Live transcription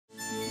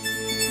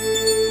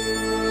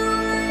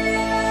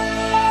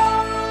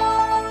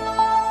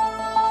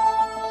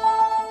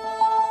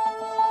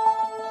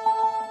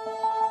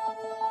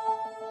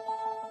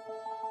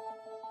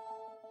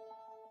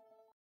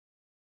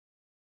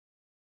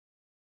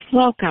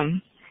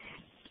Welcome.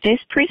 This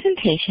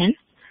presentation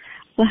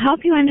will help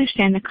you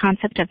understand the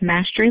concept of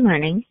mastery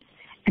learning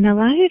and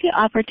allow you the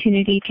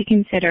opportunity to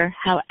consider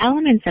how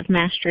elements of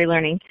mastery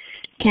learning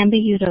can be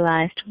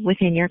utilized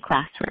within your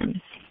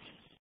classrooms.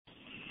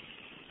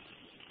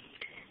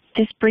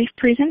 This brief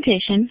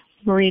presentation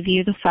will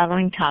review the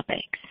following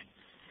topics: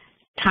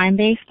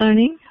 time-based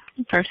learning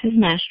versus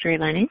mastery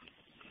learning,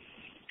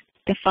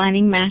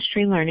 defining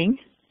mastery learning,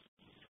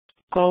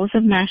 goals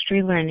of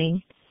mastery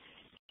learning,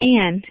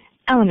 and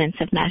elements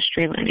of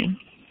mastery learning.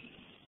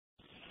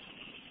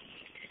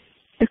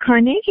 The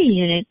Carnegie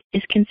Unit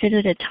is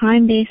considered a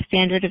time-based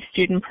standard of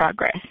student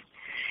progress.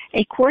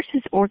 A course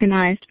is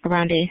organized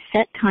around a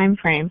set time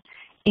frame,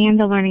 and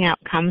the learning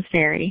outcomes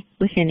vary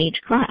within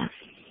each class.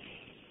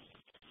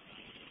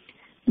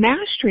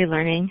 Mastery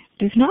learning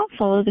does not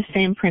follow the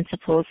same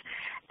principles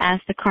as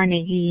the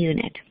Carnegie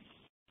Unit.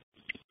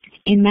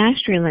 In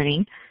mastery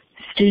learning,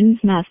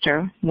 students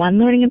master one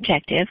learning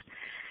objective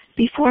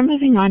before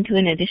moving on to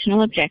an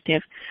additional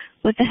objective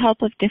with the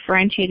help of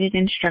differentiated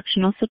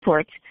instructional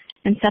supports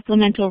and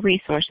supplemental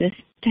resources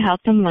to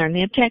help them learn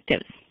the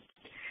objectives.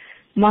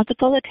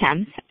 Multiple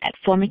attempts at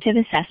formative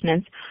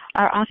assessments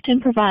are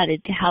often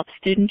provided to help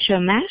students show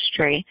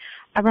mastery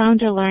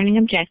around a learning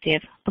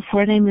objective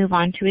before they move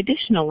on to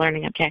additional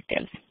learning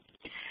objectives.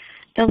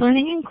 The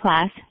learning in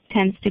class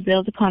tends to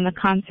build upon the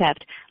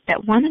concept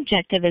that one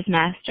objective is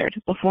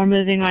mastered before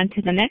moving on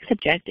to the next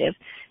objective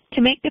to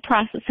make the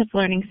process of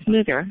learning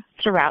smoother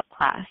throughout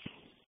class.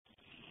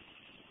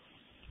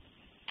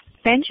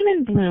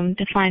 Benjamin Bloom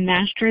defined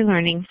mastery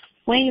learning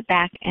way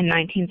back in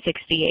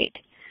 1968.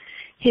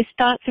 His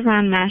thoughts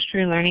around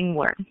mastery learning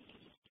were: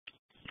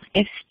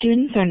 if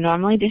students are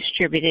normally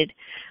distributed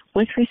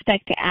with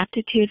respect to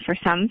aptitude for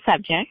some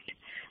subject,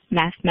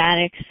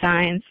 mathematics,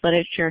 science,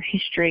 literature,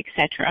 history,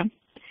 etc.,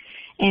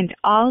 and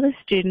all the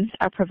students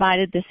are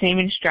provided the same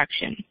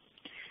instruction,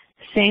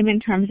 same in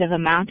terms of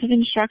amount of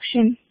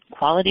instruction,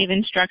 quality of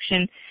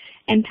instruction,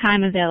 and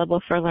time available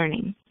for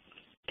learning,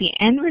 the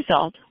end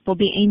result will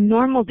be a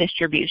normal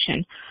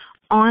distribution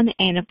on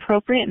an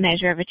appropriate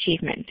measure of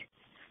achievement.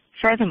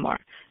 Furthermore,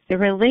 the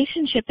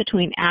relationship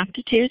between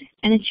aptitude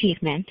and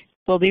achievement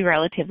will be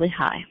relatively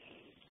high.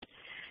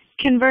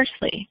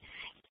 Conversely,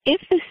 if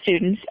the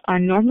students are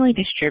normally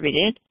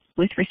distributed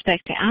with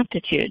respect to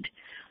aptitude,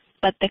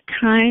 but the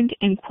kind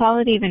and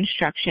quality of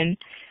instruction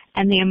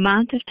and the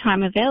amount of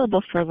time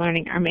available for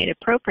learning are made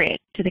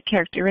appropriate to the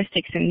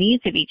characteristics and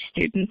needs of each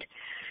student,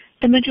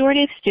 the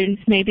majority of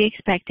students may be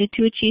expected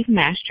to achieve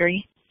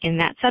mastery in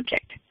that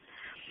subject.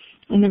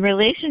 And the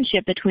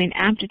relationship between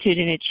aptitude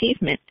and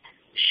achievement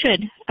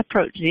should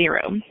approach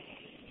zero.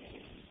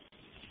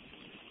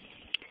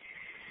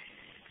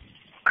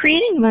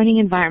 Creating learning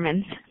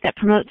environments that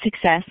promote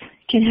success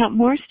can help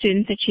more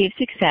students achieve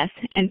success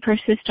and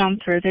persist on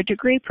through their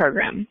degree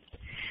program.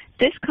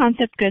 This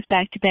concept goes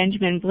back to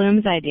Benjamin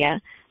Bloom's idea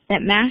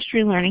that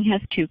mastery learning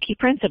has two key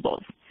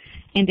principles: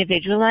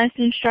 individualized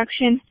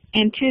instruction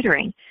and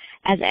tutoring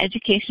as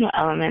educational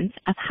elements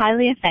of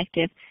highly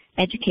effective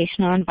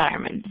educational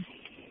environments.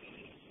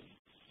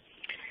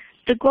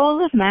 The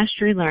goal of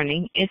mastery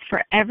learning is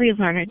for every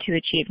learner to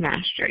achieve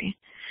mastery.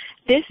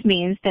 This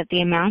means that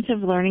the amount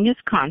of learning is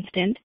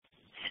constant,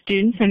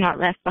 students are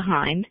not left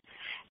behind,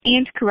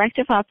 and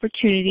corrective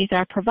opportunities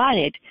are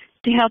provided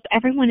to help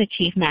everyone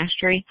achieve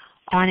mastery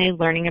on a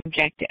learning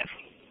objective.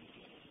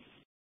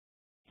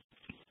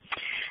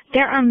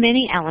 There are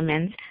many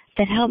elements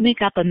that help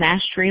make up a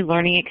mastery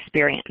learning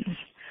experience.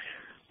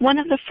 One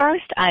of the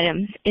first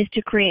items is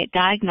to create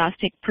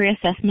diagnostic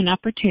pre-assessment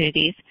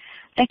opportunities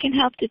that can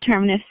help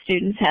determine if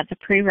students have the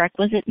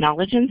prerequisite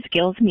knowledge and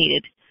skills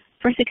needed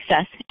for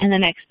success in the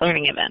next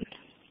learning event.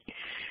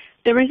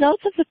 The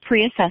results of the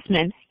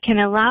pre-assessment can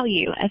allow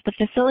you, as the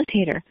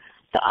facilitator,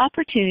 the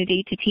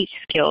opportunity to teach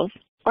skills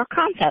or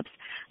concepts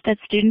that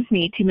students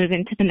need to move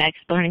into the next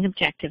learning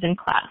objective in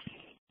class.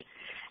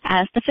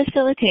 As the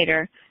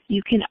facilitator,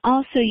 you can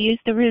also use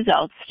the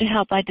results to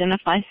help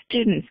identify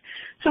students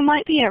who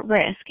might be at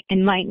risk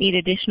and might need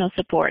additional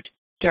support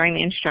during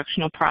the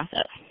instructional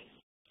process.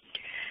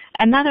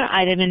 Another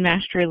item in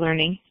mastery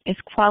learning is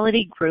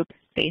quality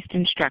group-based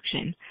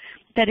instruction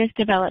that is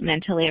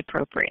developmentally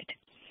appropriate.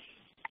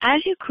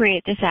 As you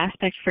create this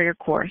aspect for your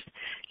course,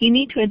 you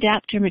need to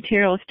adapt your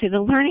materials to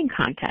the learning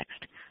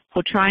context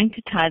while trying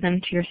to tie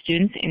them to your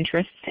students'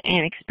 interests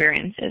and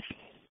experiences.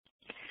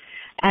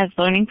 As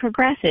learning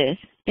progresses,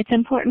 it's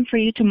important for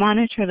you to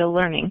monitor the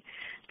learning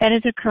that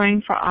is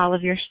occurring for all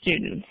of your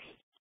students.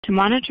 To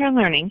monitor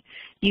learning,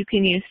 you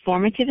can use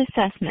formative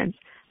assessments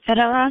that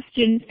allow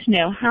students to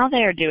know how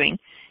they are doing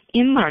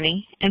in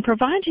learning and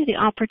provide you the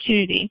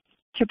opportunity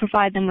to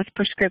provide them with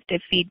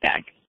prescriptive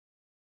feedback.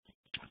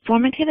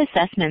 Formative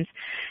assessments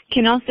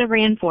can also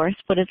reinforce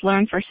what is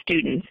learned for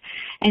students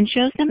and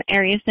shows them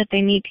areas that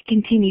they need to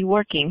continue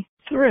working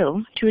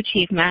through to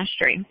achieve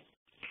mastery.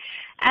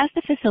 As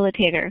the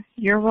facilitator,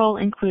 your role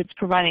includes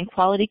providing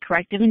quality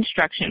corrective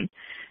instruction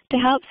to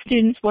help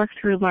students work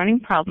through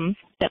learning problems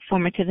that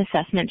formative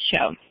assessments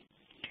show.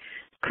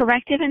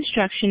 Corrective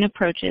instruction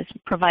approaches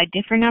provide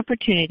different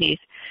opportunities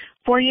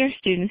for your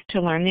students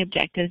to learn the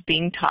objectives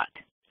being taught.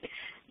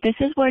 This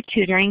is where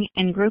tutoring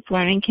and group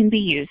learning can be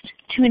used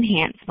to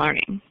enhance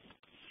learning.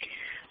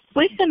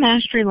 With the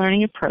Mastery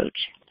Learning approach,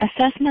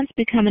 assessments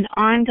become an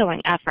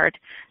ongoing effort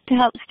to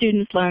help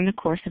students learn the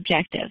course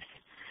objectives.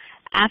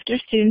 After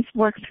students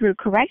work through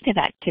corrective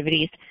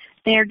activities,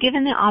 they are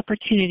given the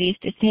opportunities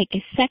to take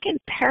a second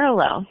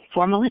parallel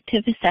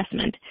formative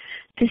assessment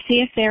to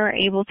see if they are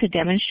able to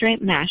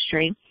demonstrate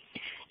mastery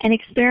and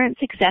experience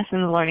success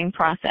in the learning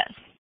process.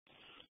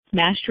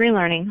 Mastery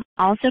Learning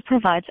also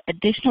provides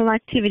additional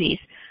activities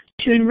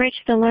to enrich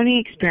the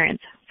learning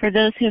experience for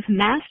those who have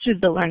mastered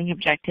the learning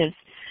objectives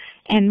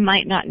and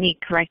might not need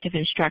corrective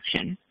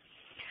instruction.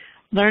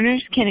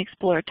 Learners can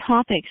explore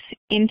topics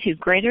into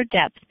greater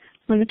depth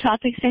when the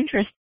topics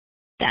interest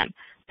them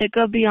that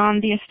go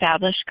beyond the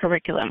established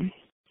curriculum.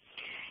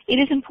 It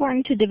is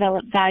important to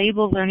develop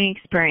valuable learning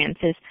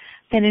experiences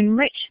that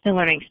enrich the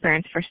learning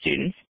experience for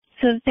students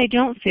so that they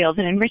don't feel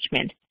that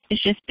enrichment is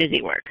just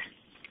busy work.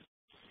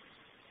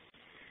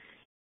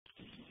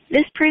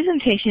 This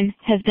presentation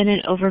has been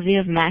an overview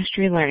of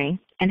Mastery Learning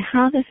and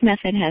how this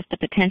method has the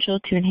potential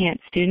to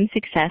enhance student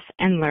success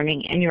and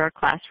learning in your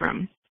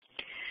classroom.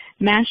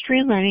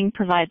 Mastery Learning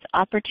provides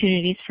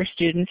opportunities for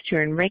students to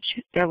enrich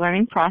their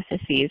learning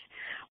processes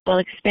while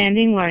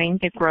expanding learning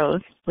that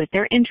grows with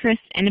their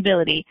interests and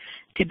ability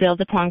to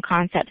build upon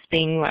concepts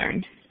being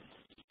learned.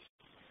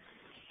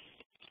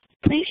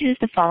 Please use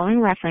the following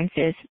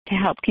references to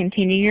help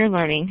continue your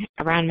learning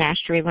around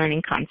Mastery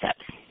Learning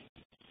concepts.